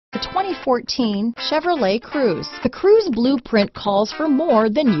The 2014 Chevrolet Cruze. The Cruze blueprint calls for more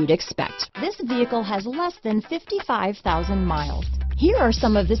than you'd expect. This vehicle has less than 55,000 miles. Here are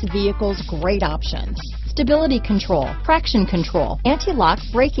some of this vehicle's great options: stability control, traction control, anti-lock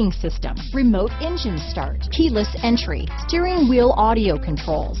braking system, remote engine start, keyless entry, steering wheel audio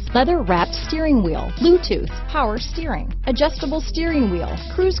controls, leather-wrapped steering wheel, Bluetooth, power steering, adjustable steering wheel,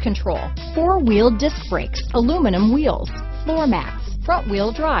 cruise control, four-wheel disc brakes, aluminum wheels, floor mats,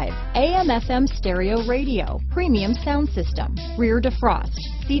 front-wheel drive, AM/FM stereo radio, premium sound system, rear defrost,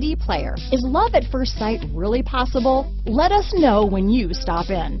 CD player. Is love at first sight really possible? Let us know when you stop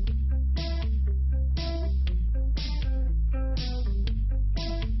in.